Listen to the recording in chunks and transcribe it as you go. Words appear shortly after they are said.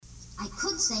I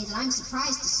could say that I'm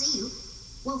surprised to see you.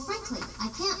 Well, frankly, I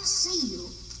can't see you,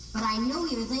 but I know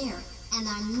you're there, and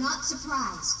I'm not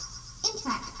surprised. In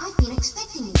fact, I've been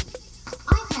expecting you.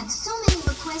 I've had so many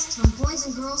requests from boys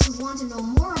and girls who want to know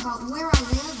more about where I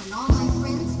live and all my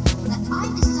friends that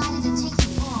I've decided to take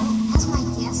you all, as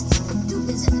my guests, to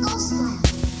visit Ghostland.